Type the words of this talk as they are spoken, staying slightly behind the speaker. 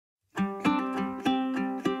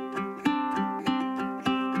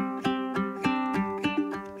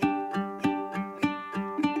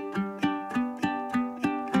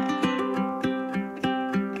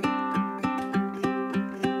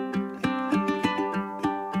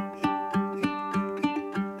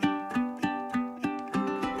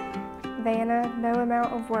Vanna, no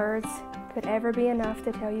amount of words could ever be enough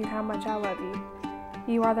to tell you how much I love you.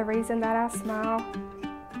 You are the reason that I smile.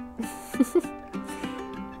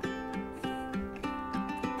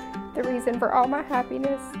 The reason for all my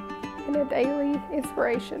happiness and a daily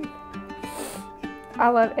inspiration. I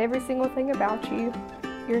love every single thing about you.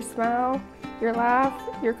 Your smile, your laugh,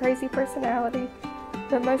 your crazy personality.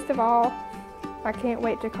 But most of all, I can't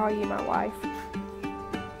wait to call you my wife.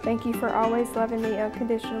 Thank you for always loving me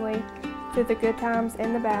unconditionally through the good times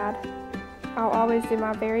and the bad. I'll always do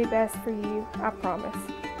my very best for you, I promise.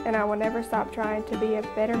 And I will never stop trying to be a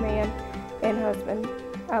better man and husband.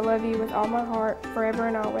 I love you with all my heart, forever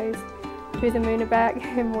and always, to the moon and back,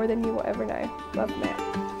 and more than you will ever know. Love, Matt.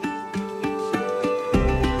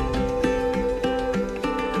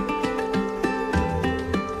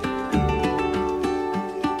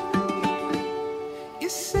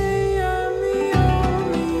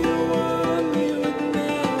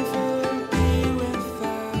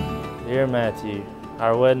 Dear Matthew,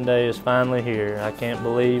 our wedding day is finally here. I can't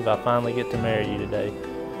believe I finally get to marry you today.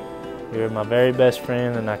 You're my very best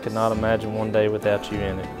friend, and I could not imagine one day without you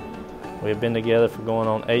in it. We have been together for going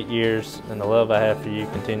on 8 years, and the love I have for you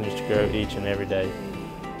continues to grow each and every day.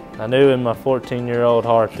 I knew in my 14-year-old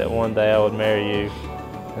heart that one day I would marry you,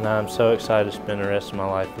 and I am so excited to spend the rest of my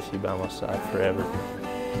life with you by my side forever.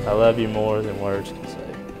 I love you more than words can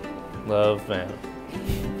say. Love, Vanna.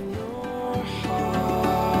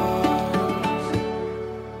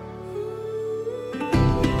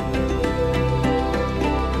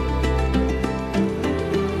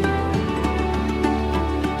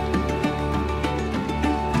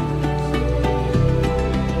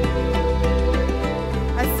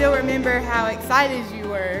 I still remember how excited you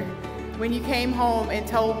were when you came home and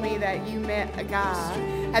told me that you met a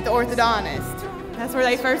guy at the orthodontist. That's where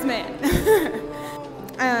they first met.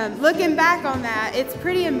 Looking back on that, it's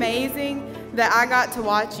pretty amazing that I got to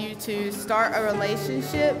watch you two start a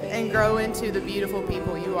relationship and grow into the beautiful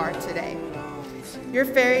people you are today. Your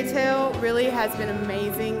fairy tale really has been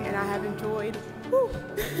amazing, and I have enjoyed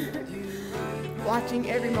watching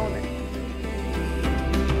every moment.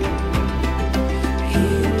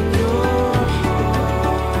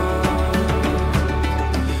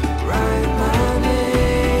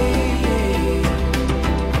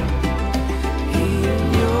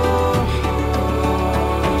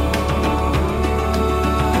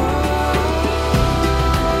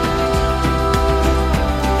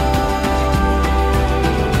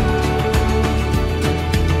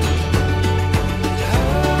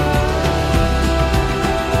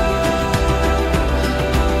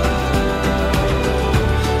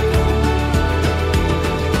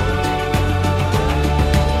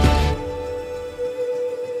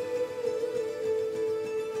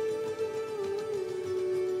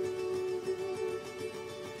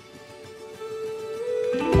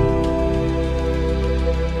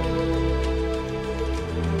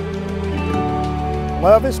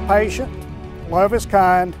 Love is patient, love is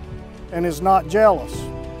kind, and is not jealous.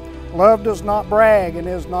 Love does not brag and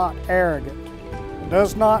is not arrogant. It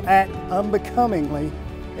does not act unbecomingly.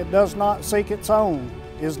 It does not seek its own,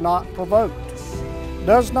 is not provoked.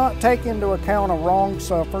 Does not take into account a wrong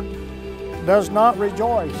suffered. Does not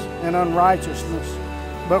rejoice in unrighteousness,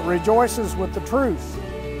 but rejoices with the truth.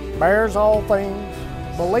 Bears all things,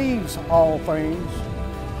 believes all things,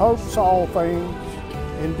 hopes all things,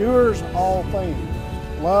 endures all things.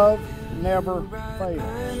 Love never fails.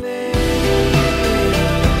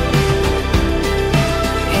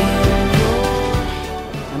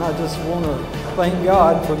 And I just want to thank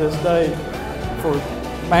God for this day, for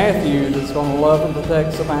Matthew that's going to love and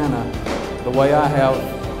protect Savannah the way I have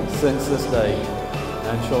since this day.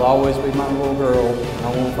 And she'll always be my little girl. And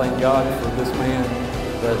I want to thank God for this man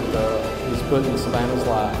that He's put in Savannah's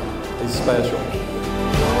life. He's special.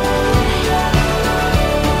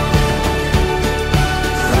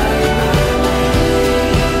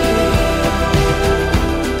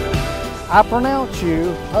 I pronounce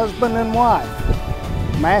you husband and wife.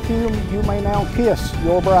 Matthew, you may now kiss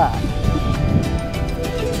your bride.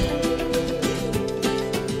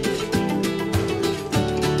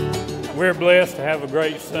 We're blessed to have a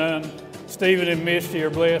great son. Stephen and Misty are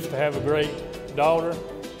blessed to have a great daughter.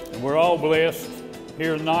 And we're all blessed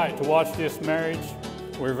here tonight to watch this marriage.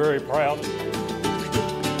 We're very proud.